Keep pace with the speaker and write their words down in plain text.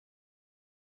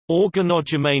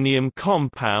Organogermanium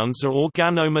compounds are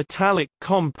organometallic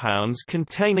compounds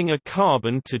containing a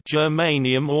carbon to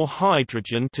germanium or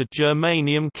hydrogen to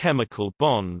germanium chemical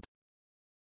bond.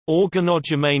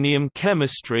 Organogermanium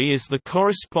chemistry is the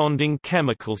corresponding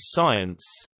chemical science.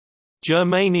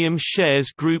 Germanium shares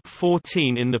group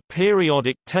 14 in the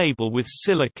periodic table with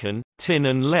silicon, tin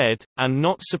and lead, and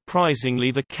not surprisingly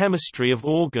the chemistry of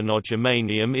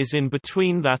organogermanium is in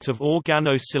between that of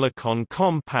organosilicon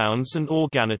compounds and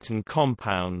organotin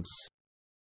compounds.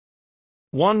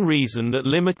 One reason that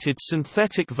limited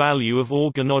synthetic value of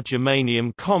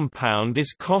organogermanium compound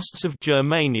is costs of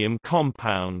germanium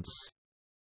compounds.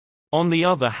 On the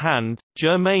other hand,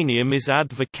 germanium is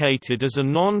advocated as a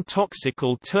non-toxic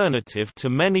alternative to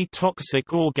many toxic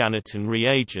organotin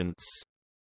reagents.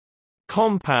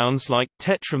 Compounds like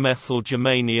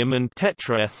tetramethylgermanium and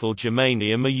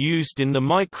tetraethylgermanium are used in the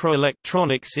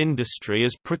microelectronics industry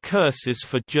as precursors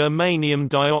for germanium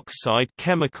dioxide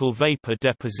chemical vapor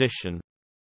deposition.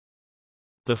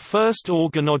 The first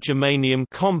organogermanium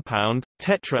compound,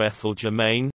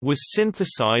 tetraethylgermane, was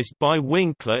synthesized by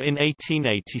Winkler in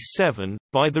 1887,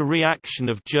 by the reaction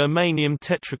of germanium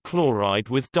tetrachloride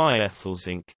with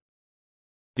diethylzinc.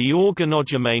 The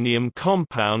organogermanium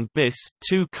compound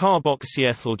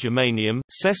bis,2-carboxyethylgermanium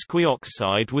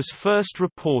sesquioxide was first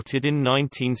reported in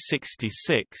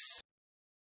 1966.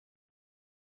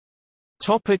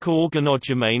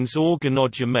 Organogermanes.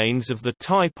 Organogermanes of the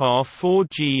type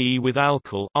R4GE with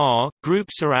alkyl R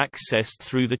groups are accessed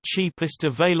through the cheapest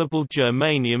available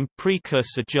germanium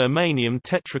precursor germanium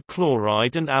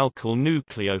tetrachloride and alkyl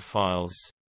nucleophiles.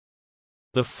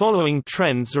 The following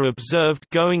trends are observed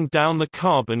going down the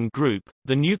carbon group.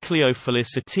 The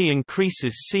nucleophilicity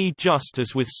increases C. Just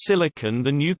as with silicon,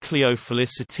 the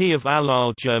nucleophilicity of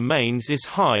allyl germanes is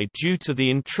high due to the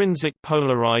intrinsic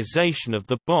polarization of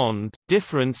the bond,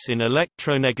 difference in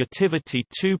electronegativity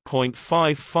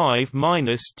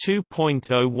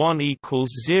 2.55-2.01 equals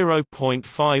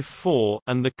 0.54,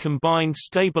 and the combined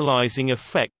stabilizing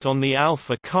effect on the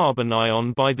alpha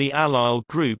carbanion by the allyl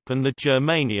group and the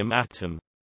germanium atom.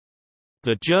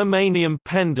 The germanium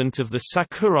pendant of the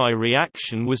Sakurai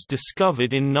reaction was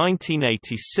discovered in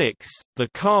 1986. The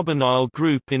carbonyl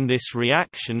group in this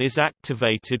reaction is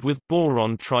activated with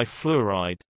boron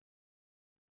trifluoride.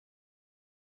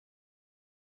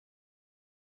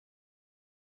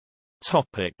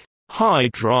 Topic: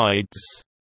 Hydrides.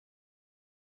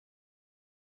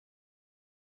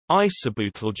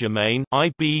 Isobutylgermane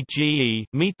 (IBGE)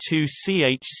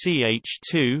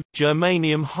 Me2CHCH2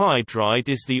 germanium hydride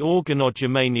is the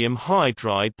organogermanium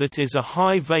hydride that is a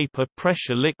high vapor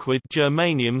pressure liquid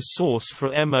germanium source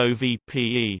for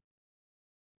MOVPE.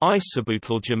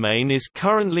 Isobutylgermane is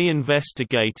currently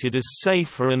investigated as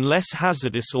safer and less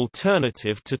hazardous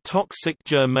alternative to toxic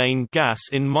germane gas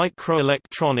in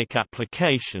microelectronic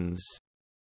applications.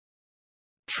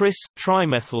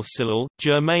 Trimethylsilyl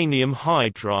germanium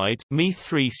hydride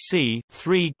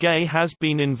Me3C3Ga has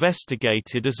been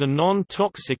investigated as a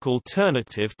non-toxic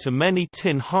alternative to many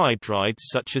tin hydrides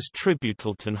such as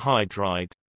tributyltin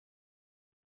hydride.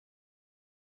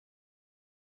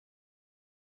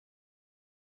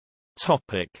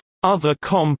 Topic: Other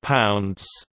compounds.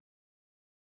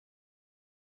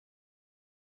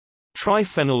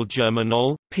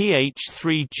 Triphenylgermanol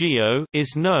 (PH3GO)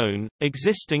 is known,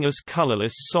 existing as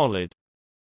colorless solid.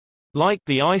 Like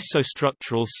the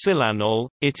isostructural silanol,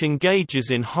 it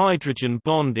engages in hydrogen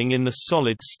bonding in the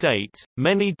solid state.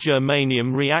 Many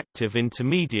germanium reactive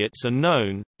intermediates are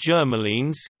known: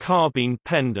 germalenes, carbene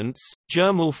pendants,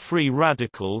 germal free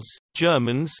radicals,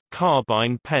 germanes,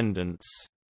 carbene pendants.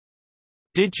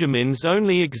 Digermines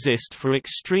only exist for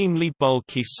extremely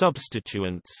bulky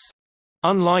substituents.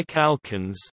 Unlike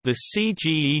alkanes, the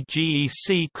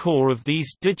CGE-GEC core of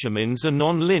these digermines are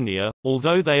nonlinear,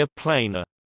 although they are planar.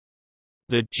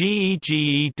 The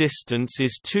GE-GE distance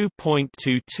is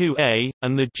 2.22 A,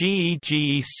 and the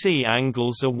GE-GEC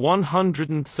angles are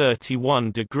 131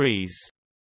 degrees.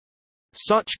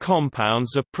 Such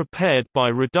compounds are prepared by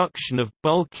reduction of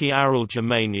bulky aryl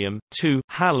germanium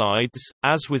halides,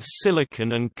 as with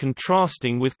silicon, and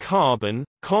contrasting with carbon.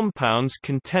 Compounds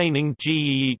containing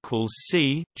Ge equals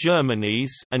C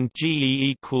germanes and Ge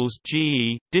equals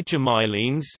Ge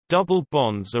digermylenes double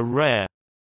bonds are rare.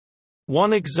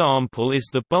 One example is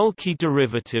the bulky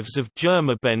derivatives of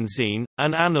germabenzene,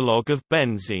 an analog of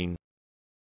benzene.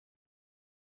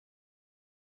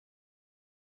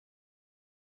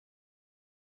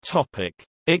 Topic: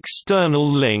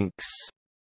 External links.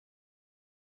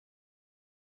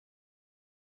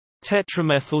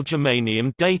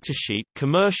 Tetramethylgermanium datasheet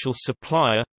commercial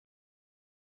supplier.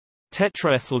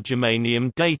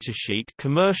 tetraethylgermanium datasheet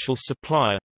commercial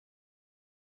supplier.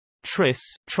 Tris,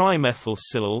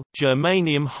 trimethylsilyl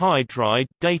germanium hydride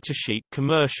datasheet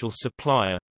commercial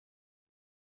supplier.